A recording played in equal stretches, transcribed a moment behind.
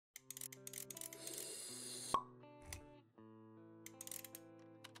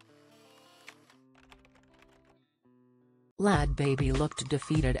LadBaby looked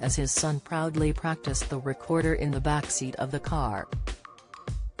defeated as his son proudly practiced the recorder in the backseat of the car.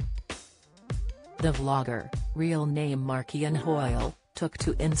 The vlogger, real name Markian Hoyle, took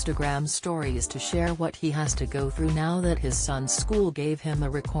to Instagram stories to share what he has to go through now that his son's school gave him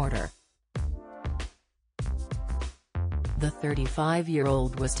a recorder. The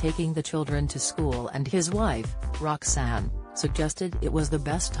 35-year-old was taking the children to school and his wife, Roxanne, suggested it was the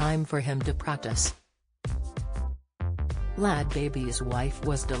best time for him to practice. LadBaby's wife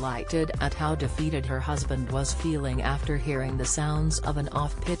was delighted at how defeated her husband was feeling after hearing the sounds of an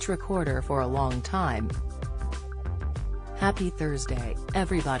off-pitch recorder for a long time. "Happy Thursday,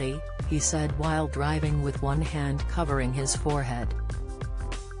 everybody," he said while driving with one hand covering his forehead.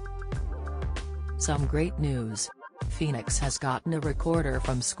 "Some great news. Phoenix has gotten a recorder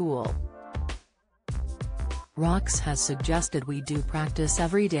from school. Rox has suggested we do practice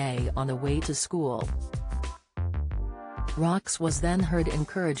every day on the way to school." Rox was then heard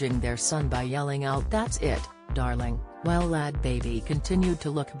encouraging their son by yelling out, "That's it, darling," while LadBaby continued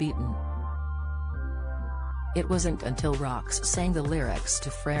to look beaten. It wasn't until Rox sang the lyrics to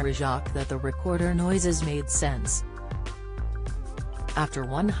Frère Jacques that the recorder noises made sense. After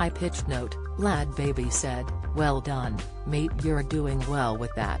one high-pitched note, LadBaby said, "Well done, mate, you're doing well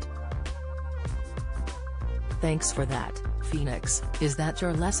with that. Thanks for that, Phoenix." "Is that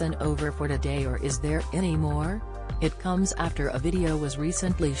your lesson over for today or is there any more?" It comes after a video was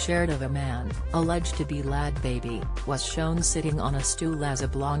recently shared of a man, alleged to be LadBaby, was shown sitting on a stool as a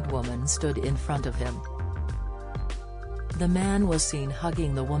blonde woman stood in front of him. The man was seen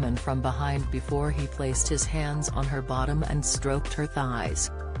hugging the woman from behind before he placed his hands on her bottom and stroked her thighs.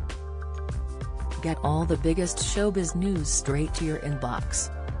 Get all the biggest showbiz news straight to your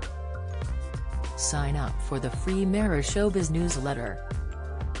inbox. Sign up for the free Mirror Showbiz newsletter.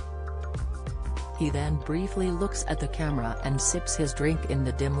 He then briefly looks at the camera and sips his drink in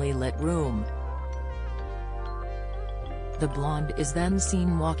the dimly lit room. The blonde is then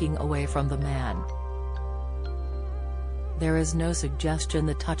seen walking away from the man. There is no suggestion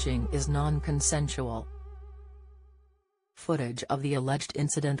the touching is non-consensual. Footage of the alleged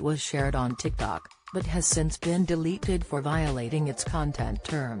incident was shared on TikTok, but has since been deleted for violating its content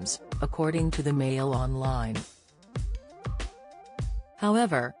terms, according to the Mail Online.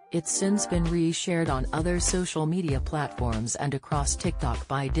 However, it's since been re-shared on other social media platforms and across TikTok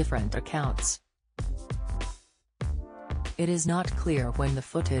by different accounts. It is not clear when the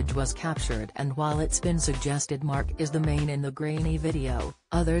footage was captured, and while it's been suggested Mark is the main in the grainy video,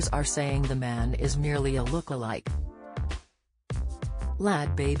 others are saying the man is merely a look-alike.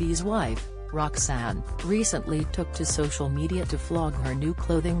 LadBaby's wife, Roxanne, recently took to social media to flog her new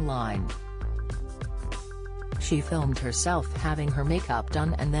clothing line. She filmed herself having her makeup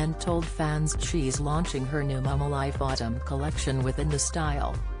done and then told fans she's launching her new Mama Life Autumn collection within the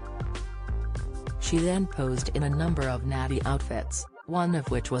style. She then posed in a number of natty outfits, one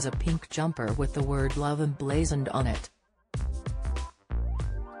of which was a pink jumper with the word love emblazoned on it.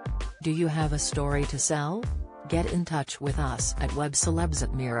 Do you have a story to sell? Get in touch with us at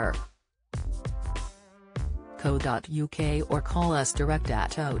webcelebs@mirror.co.uk or call us direct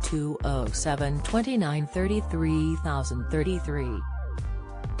at 0207 29 33 033.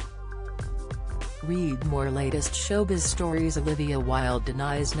 Read more latest showbiz stories. Olivia Wilde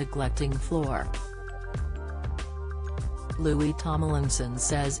denies neglecting Floor. Louis Tomlinson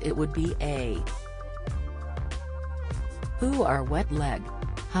says it would be a "Who are wet leg?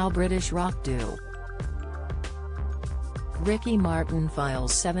 How British rock do." Ricky Martin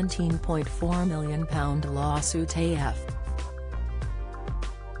files £17.4 million lawsuit. AF